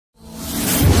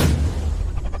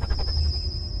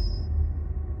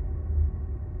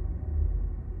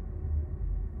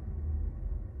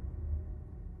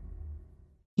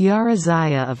Yara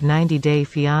Zaya of 90 Day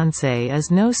Fiancé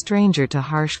is no stranger to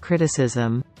harsh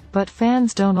criticism, but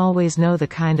fans don't always know the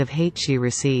kind of hate she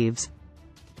receives.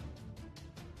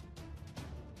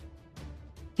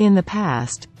 In the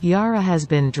past, Yara has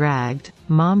been dragged,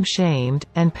 mom-shamed,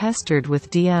 and pestered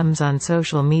with DMs on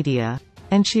social media,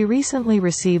 and she recently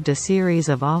received a series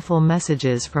of awful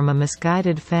messages from a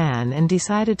misguided fan and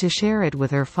decided to share it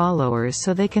with her followers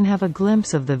so they can have a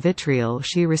glimpse of the vitriol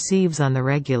she receives on the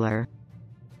regular.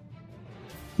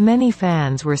 Many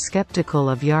fans were skeptical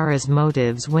of Yara's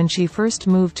motives when she first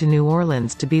moved to New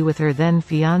Orleans to be with her then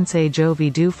fiancé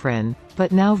Jovi Dufresne,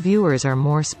 but now viewers are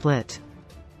more split.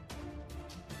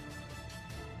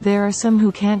 There are some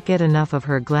who can't get enough of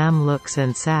her glam looks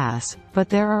and sass, but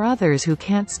there are others who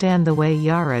can't stand the way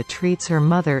Yara treats her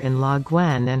mother-in-law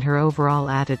Gwen and her overall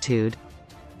attitude.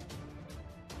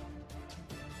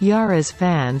 Yara's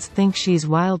fans think she's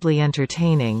wildly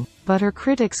entertaining, but her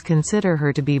critics consider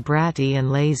her to be bratty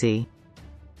and lazy.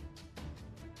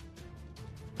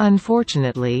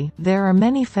 Unfortunately, there are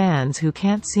many fans who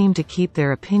can't seem to keep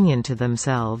their opinion to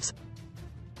themselves.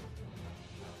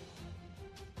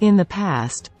 In the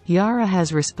past, Yara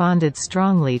has responded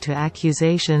strongly to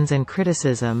accusations and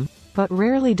criticism, but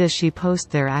rarely does she post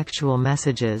their actual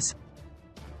messages.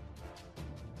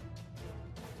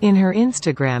 In her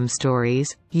Instagram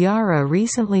stories, Yara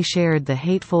recently shared the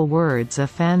hateful words a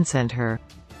fan sent her.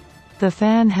 The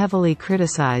fan heavily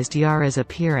criticized Yara's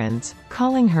appearance,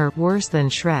 calling her worse than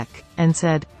Shrek, and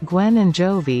said, "Gwen and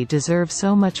Jovi deserve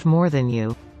so much more than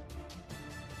you."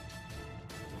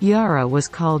 Yara was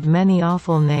called many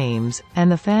awful names,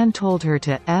 and the fan told her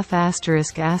to F***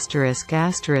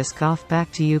 off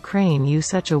back to Ukraine, you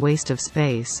such a waste of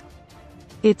space.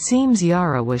 It seems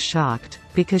Yara was shocked,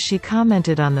 because she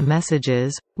commented on the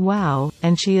messages, "Wow,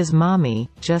 and she is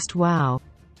mommy, just wow."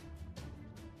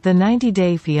 The 90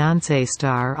 Day Fiancé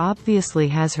star obviously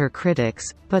has her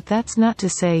critics, but that's not to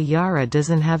say Yara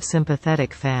doesn't have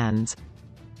sympathetic fans.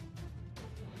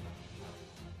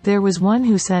 There was one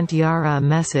who sent Yara a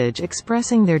message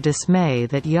expressing their dismay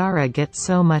that Yara gets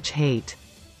so much hate.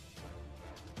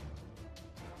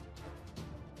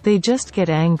 "They just get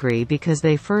angry because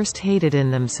they first hate it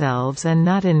in themselves and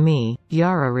not in me,"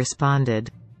 Yara responded.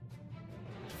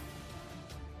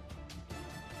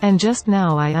 "And just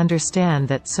now I understand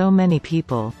that so many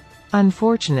people,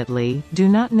 unfortunately, do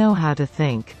not know how to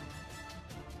think.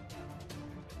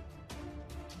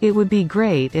 It would be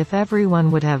great if everyone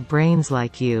would have brains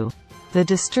like you." The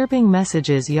disturbing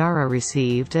messages Yara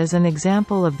received is an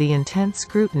example of the intense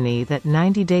scrutiny that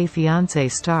 90 Day Fiancé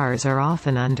stars are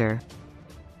often under.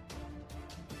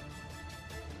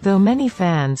 Though many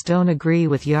fans don't agree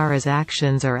with Yara's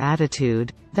actions or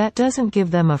attitude, that doesn't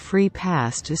give them a free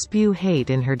pass to spew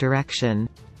hate in her direction.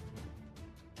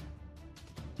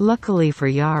 Luckily for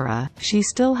Yara, she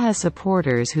still has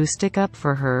supporters who stick up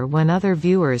for her when other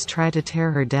viewers try to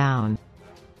tear her down.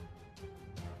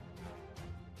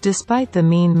 Despite the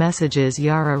mean messages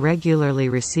Yara regularly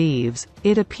receives,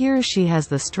 it appears she has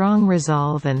the strong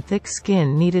resolve and thick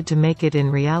skin needed to make it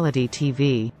in reality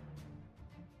TV.